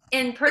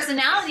and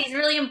personality is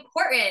really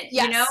important,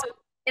 you know. Yes.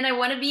 And I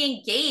want to be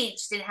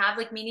engaged and have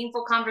like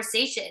meaningful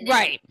conversation,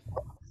 Right.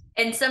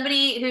 and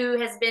somebody who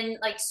has been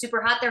like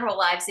super hot their whole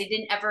lives, they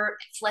didn't ever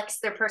flex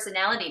their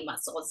personality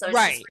muscles, so it's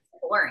just Right. really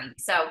boring.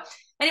 So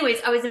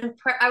anyways, I was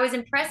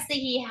impressed that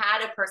he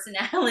had a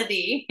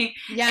personality and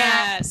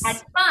had Yes.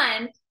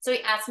 fun. So he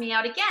asked me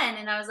out again,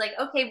 and I was like,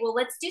 okay, well,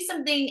 let's do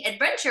something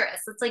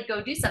adventurous. Let's like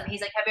go do something.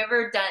 He's like, have you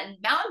ever done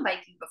mountain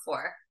biking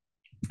before?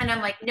 And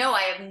I'm like, no,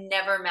 I have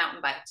never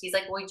mountain biked. He's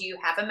like, well, do you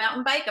have a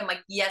mountain bike? I'm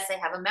like, yes, I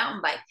have a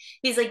mountain bike.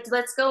 He's like,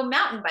 let's go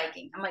mountain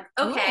biking. I'm like,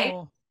 okay.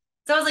 Ooh.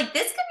 So I was like,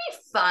 this could be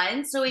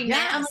fun. So we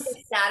met on like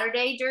Yes. a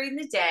Saturday during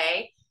the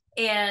day.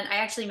 And I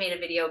actually made a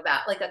video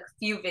about like a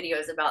few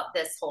videos about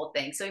this whole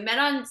thing. So we met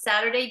on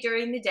Saturday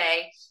during the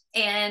day,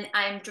 and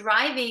I'm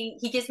driving.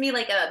 He gives me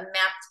like a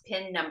mapped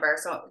pin number.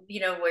 So, you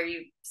know, where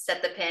you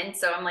set the pin.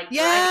 So I'm like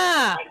driving.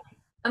 Yeah.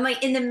 I'm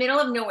like in the middle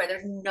of nowhere.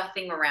 There's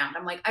nothing around.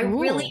 I'm like, I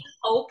really Ooh.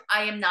 hope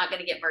I am not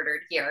going to get murdered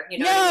here. You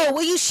know what I mean? No,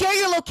 well, you share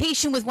your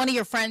location with one of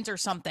your friends or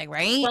something,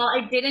 right? Well,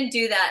 I didn't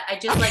do that. I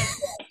just like,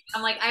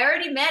 I'm like, I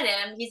already met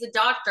him. He's a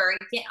doctor.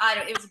 He can't, I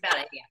don't, it was a bad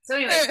idea. So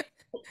anyway,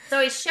 so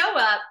I show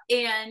up,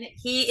 and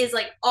he is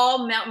like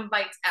all mountain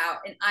biked out,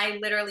 and I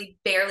literally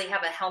barely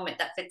have a helmet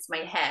that fits my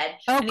head.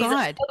 Oh And he's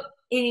like, God. oh,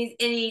 and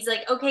he's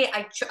like, okay,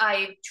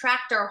 I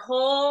tracked our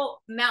whole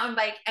mountain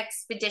bike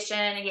expedition,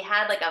 and he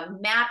had like a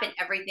map and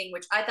everything,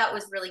 which I thought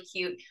was really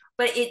cute.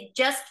 But it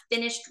just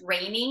finished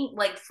raining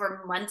like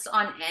for months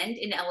on end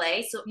in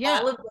LA, so Yeah.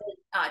 all of the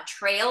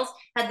trails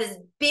had this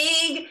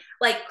big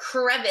like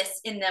crevice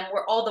in them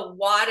where all the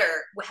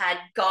water had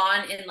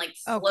gone and like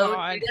Oh flowed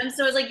God. through them.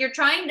 So it's like you're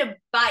trying to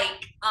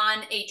bike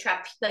on a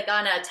like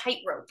on a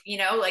tightrope, you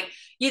know, like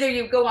either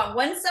you go on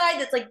one side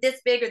that's like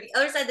this big or the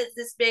other side that's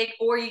this big,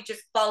 or you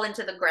just fall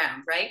into the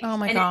ground, right? Oh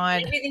my And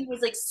God. everything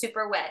was like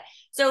super wet.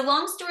 So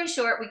long story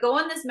short, we go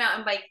on this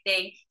mountain bike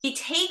thing. He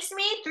takes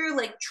me through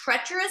like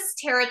treacherous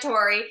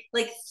territory,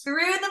 like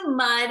through the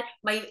mud.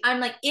 I'm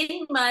like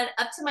in mud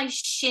up to my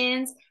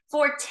shins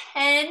for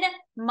 10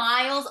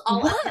 miles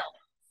all What? uphill.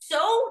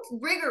 So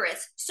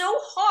rigorous, so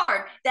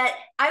hard that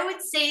I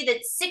would say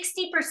that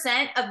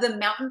 60% of the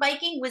mountain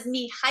biking was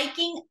me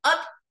hiking up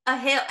a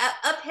hill,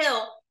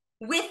 uphill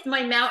with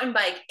my mountain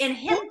bike, and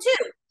him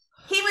too.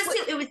 He was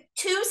too. It was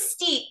too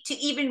steep to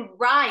even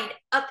ride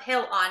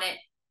uphill on it.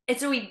 And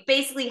so we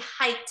basically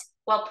hiked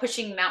while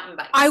pushing mountain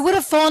bikes. I would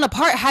have fallen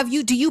apart.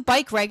 Do you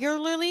bike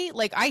regularly?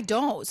 Like I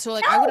don't. So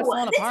like No, I would have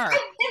fallen apart. I've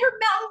never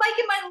mountain biked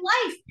in my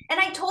life. And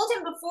I told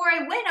him before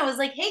I went, I was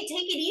like, hey, take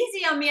it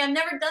easy on me. I've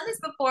never done this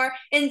before.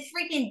 And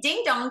freaking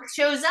Ding Dong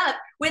shows up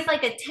with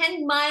like a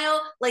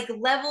 10-mile, like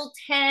level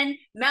 10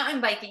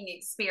 mountain biking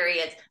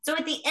experience. So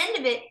at the end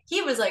of it,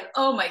 he was like,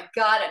 oh my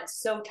God, I'm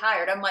so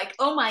tired. I'm like,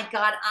 oh my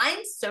God, I'm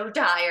so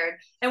tired.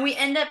 And we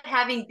end up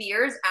having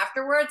beers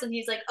afterwards. And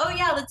he's like, oh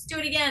yeah, let's do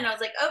it again. And I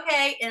was like,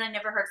 okay. And I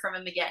never heard from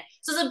him again.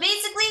 So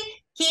basically,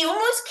 he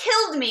almost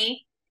killed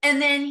me.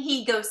 And then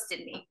he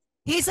ghosted me.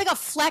 He's like a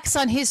flex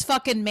on his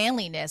fucking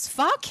manliness.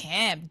 Fuck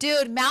him.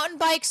 Dude, mountain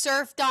bike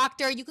surf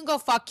doctor, you can go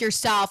fuck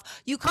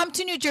yourself. You come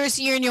to New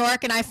Jersey or New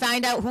York and I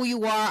find out who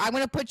you are, I'm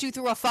going to put you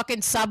through a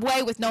fucking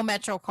subway with no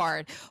Metro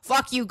card.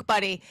 Fuck you,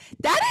 buddy.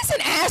 That is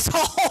an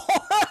asshole.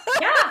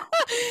 Yeah.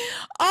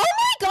 Oh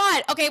my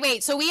God. Okay,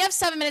 wait. So we have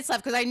 7 minutes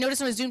left because I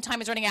noticed when Zoom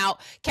time is running out.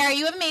 Carrie,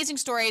 you have amazing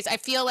stories. I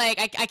feel like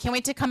I can't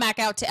wait to come back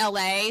out to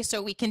LA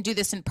so we can do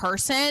this in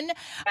person.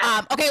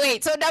 Okay,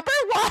 wait. So number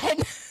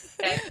one.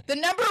 Okay. The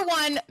number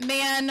one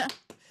man,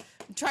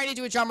 I'm trying to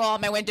do a drum roll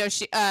on my window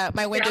sill,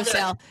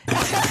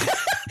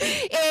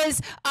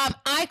 is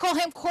I call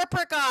him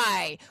corporate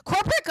guy.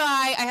 Corporate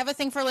guy. I have a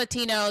thing for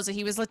Latinos.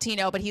 He was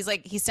Latino, but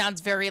he sounds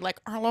very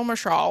like hello,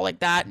 Michelle, like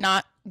that.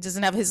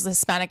 Doesn't have his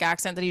Hispanic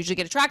accent that I usually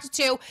get attracted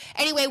to.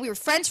 Anyway, we were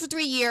friends for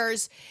 3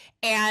 years,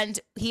 and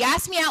he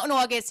asked me out in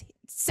August.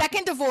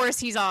 Second divorce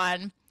he's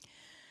on.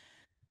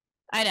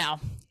 I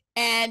know,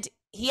 and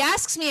he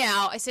asks me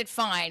out. I said,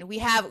 fine. We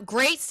have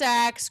great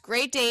sex,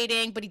 great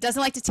dating, but he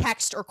doesn't like to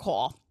text or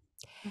call.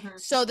 Mm-hmm.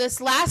 So this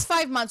last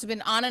 5 months have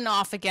been on and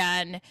off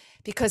again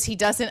because he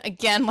doesn't,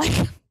 again, like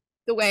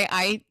the way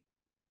I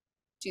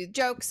do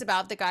jokes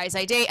about the guys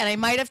I date. And I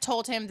might have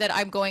told him that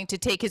I'm going to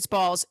take his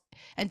balls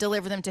and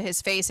deliver them to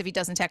his face if he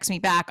doesn't text me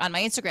back on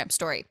my Instagram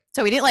story.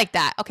 So he didn't like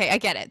that. Okay, I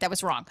get it. That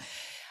was wrong.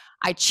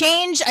 I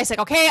changed. I said,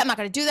 okay, I'm not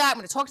going to do that. I'm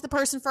going to talk to the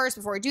person first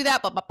before I do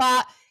that, blah, blah,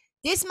 blah.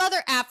 This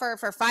mother effer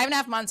for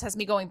 5.5 months has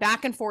me going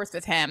back and forth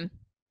with him.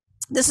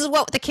 This is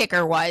what the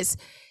kicker was.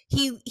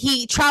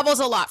 He travels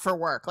a lot for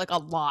work, like a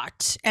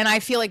lot. And I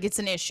feel like it's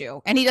an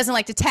issue. And he doesn't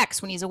like to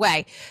text when he's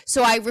away.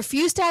 So I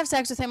refused to have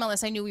sex with him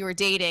unless I knew we were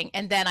dating.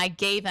 And then I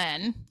gave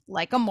in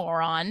like a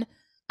moron.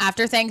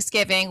 After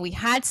Thanksgiving, we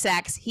had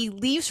sex. He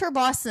leaves for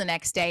Boston the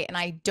next day, and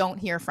I don't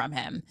hear from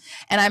him.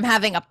 And I'm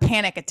having a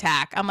panic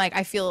attack. I'm like,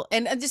 I feel,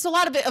 and just a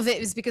lot of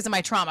it is because of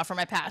my trauma from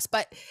my past,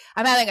 but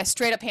I'm having a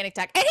straight up panic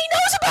attack. And he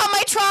knows about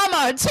my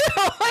trauma too.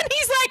 And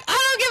he's like,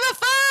 I don't give a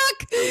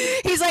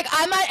fuck. He's like,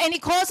 I'm not, and he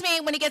calls me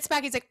when he gets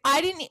back. He's like,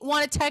 I didn't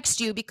want to text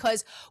you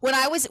because when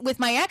I was with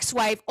my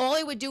ex-wife, all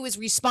I would do was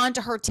respond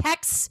to her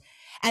texts.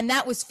 And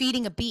that was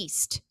feeding a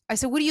beast. I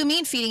said, what do you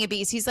mean feeding a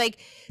beast? He's like,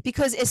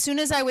 because as soon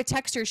as I would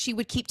text her, she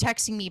would keep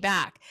texting me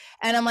back.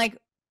 And I'm like,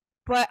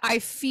 but I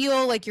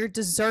feel like you're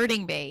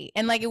deserting me.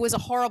 And like, it was a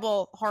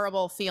horrible,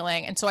 horrible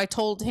feeling. And so I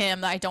told him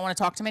that I don't want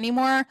to talk to him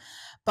anymore.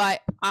 But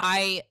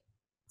I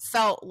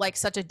felt like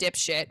such a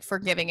dipshit for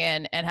giving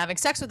in and having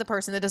sex with a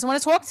person that doesn't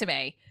want to talk to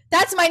me.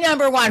 That's my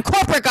number one,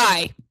 corporate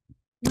guy.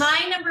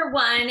 My number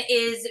one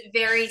is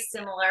very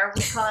similar.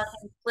 We call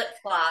him Flip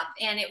Flop.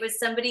 And it was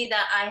somebody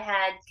that I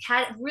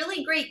had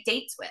really great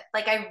dates with.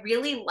 Like I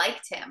really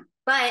liked him.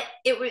 But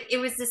it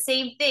was the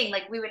same thing.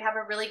 Like we would have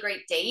a really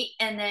great date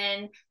and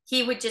then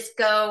he would just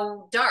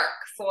go dark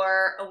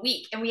for a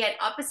week. And we had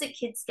opposite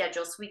kid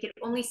schedules. So we could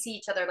only see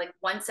each other like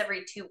once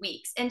every 2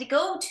 weeks. And to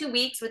go 2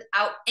 weeks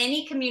without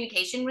any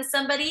communication with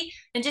somebody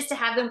and just to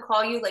have them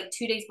call you like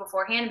 2 days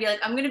beforehand and be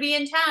like, I'm going to be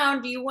in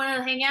town. Do you want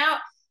to hang out?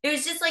 It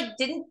was just like,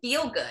 didn't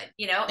feel good,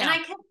 you know? Yeah. And I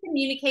kept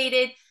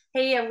communicated,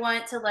 hey, I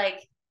want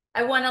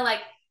to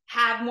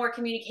have more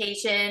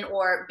communication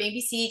or maybe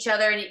see each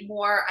other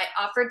more.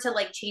 I offered to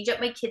like change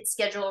up my kid's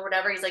schedule or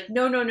whatever. He's like,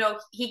 no.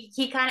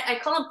 He kind of, I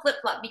call him Flip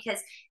Flop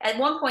because at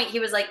one point he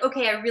was like,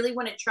 okay, I really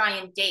want to try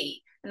and date.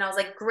 And I was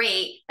like,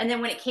 great. And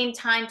then when it came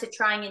time to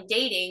trying and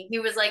dating, he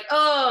was like,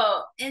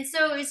 oh. And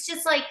so it's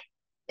just like,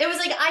 it was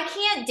like, I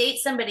can't date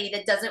somebody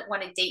that doesn't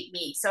want to date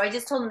me. So I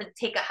just told him to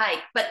take a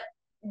hike. But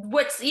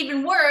what's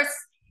even worse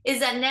is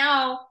that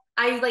now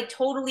I like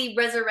totally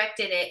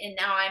resurrected it and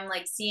now I'm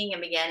like seeing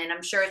him again and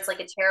I'm sure it's like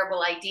a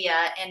terrible idea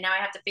and now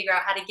I have to figure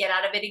out how to get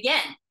out of it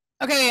again.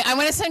 Okay, I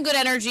want to send good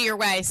energy your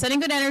way.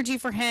 Sending good energy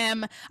for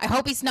him. I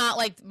hope he's not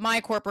like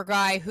my corporate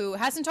guy who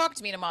hasn't talked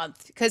to me in a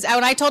month. Because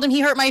when I told him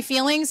he hurt my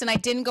feelings and I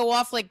didn't go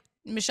off like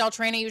Michelle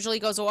Trina usually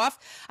goes off,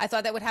 I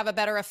thought that would have a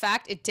better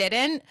effect. It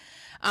didn't.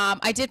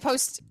 I did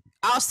post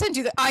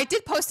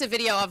a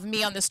video of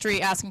me on the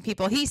street asking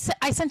people.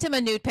 I sent him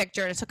a nude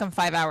picture and it took him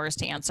 5 hours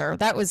to answer.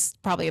 That was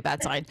probably a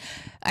bad sign.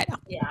 I know.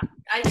 Yeah,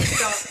 I just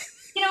don't.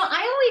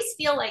 I always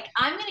feel like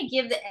I'm going to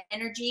give the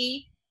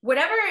energy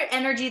whatever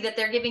energy that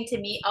they're giving to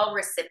me, I'll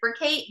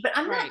reciprocate, but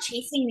I'm not Right.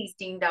 chasing these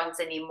ding dongs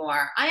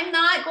anymore. I'm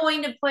not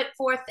going to put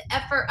forth the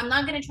effort. I'm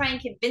not going to try and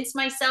convince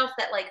myself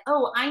that, like,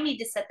 oh, I need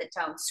to set the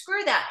tone.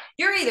 Screw that.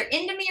 You're either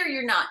into me or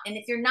you're not. And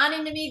if you're not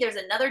into me, there's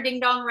another ding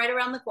dong right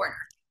around the corner.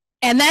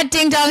 And that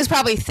ding dong is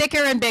probably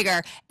thicker and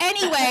bigger.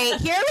 Anyway,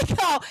 here we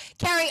go.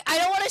 Carrie, I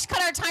don't want to cut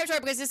our time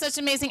short because it's such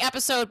an amazing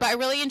episode, but I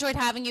really enjoyed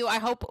having you. I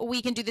hope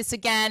we can do this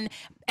again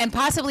and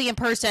possibly in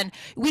person.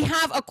 We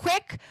have a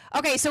quick,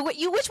 okay, so which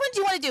one do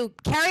you want to do?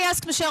 Carrie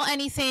Ask Michelle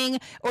Anything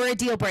or a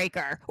deal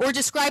breaker? Or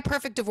describe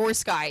perfect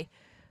divorce guy?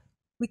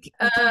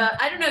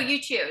 I don't know. You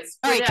choose.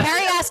 All right,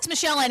 Carrie Asks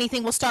Michelle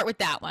Anything. We'll start with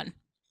that one.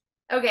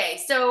 Okay,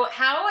 so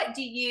how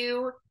do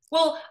you,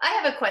 well, I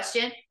have a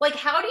question. Like,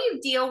 how do you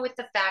deal with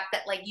the fact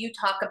that, like, you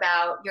talk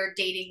about your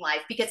dating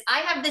life? Because I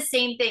have the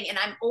same thing, and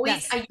I'm always,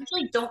 Yes. I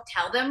usually don't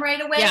tell them right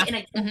away, Yeah. and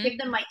I don't give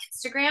them my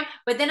Instagram,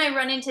 but then I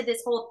run into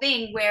this whole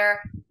thing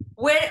where,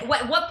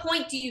 what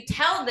point do you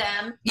tell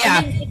them? Yeah.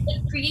 And then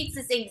it creates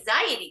this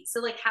anxiety. So,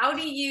 like, how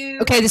do you?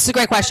 Okay, this is a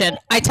great question.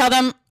 I tell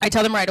them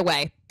right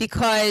away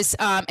because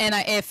and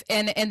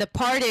the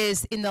part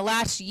is in the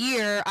last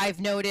year I've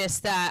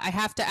noticed that I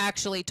have to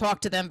actually talk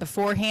to them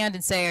beforehand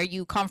and say, are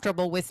you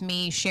comfortable with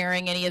me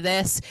sharing any of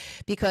this?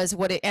 Because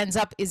what it ends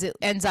up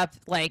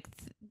like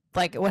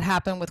what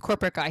happened with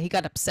corporate guy. He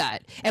got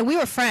upset and we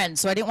were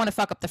friends, so I didn't want to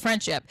fuck up the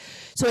friendship.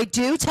 So I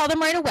do tell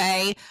them right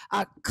away.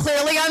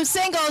 Clearly I'm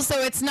single, so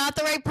it's not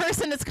the right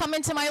person that's come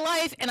into my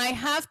life. And I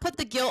have put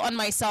the guilt on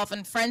myself,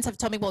 and friends have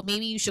told me, well,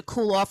 maybe you should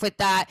cool off with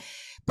that.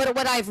 But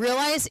what I've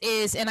realized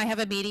is, and I have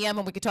a medium,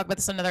 and we could talk about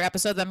this in another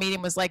episode, the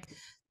medium was like,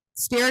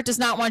 Spirit does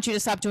not want you to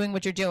stop doing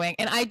what you're doing.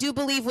 And I do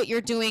believe what you're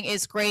doing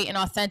is great and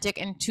authentic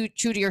and true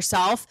to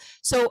yourself.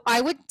 So I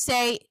would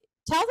say,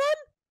 tell them,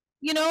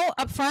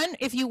 up front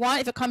if you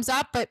want, if it comes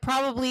up, but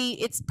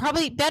it's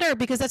probably better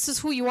because that's just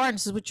who you are and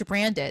this is what your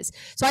brand is.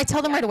 So I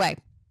tell them right away.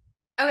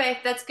 Okay,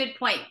 that's a good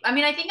point. I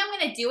mean, I think I'm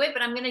going to do it,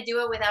 but I'm going to do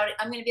it without it.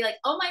 I'm going to be like,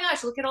 oh my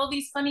gosh, look at all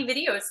these funny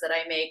videos that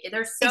I make.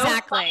 They're so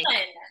Exactly.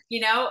 fun,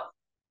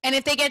 And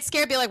if they get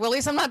scared, be like, well, at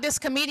least I'm not this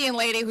comedian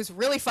lady who's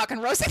really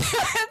fucking roasting you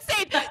and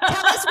saying,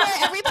 tell us where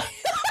everybody...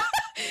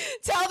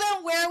 Tell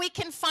them where we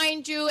can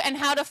find you and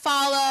how to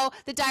follow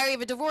the Diary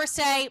of a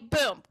Divorcee.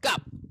 Boom, go.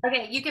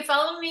 Okay, you can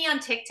follow me on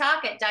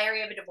TikTok at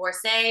Diary of a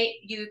Divorcee.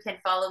 You can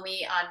follow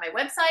me on my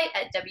website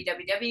at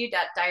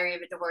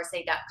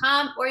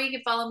www.diaryofaDivorcee.com, or you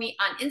can follow me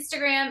on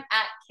Instagram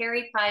at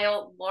Carrie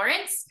Pyle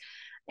Lawrence.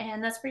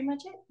 And that's pretty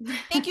much it.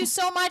 Thank you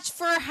so much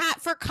for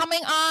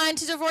coming on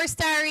to Divorce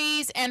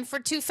Diaries and for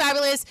Two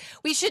Fabulous.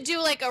 We should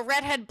do like a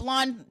redhead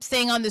blonde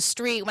thing on the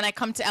street when I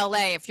come to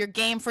LA. If you're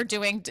game for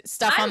doing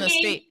stuff on the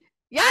street.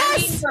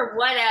 Yes. I'm game for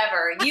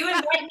whatever. You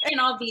invite me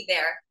and I'll be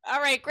there. All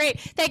right, great.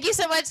 Thank you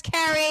so much,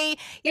 Carrie.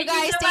 You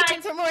guys stay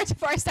tuned for more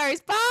Divorce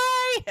Diaries. Bye.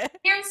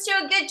 Here's to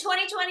a good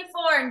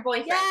 2024 and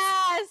boyfriend.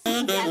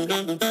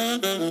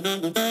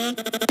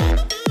 Yes.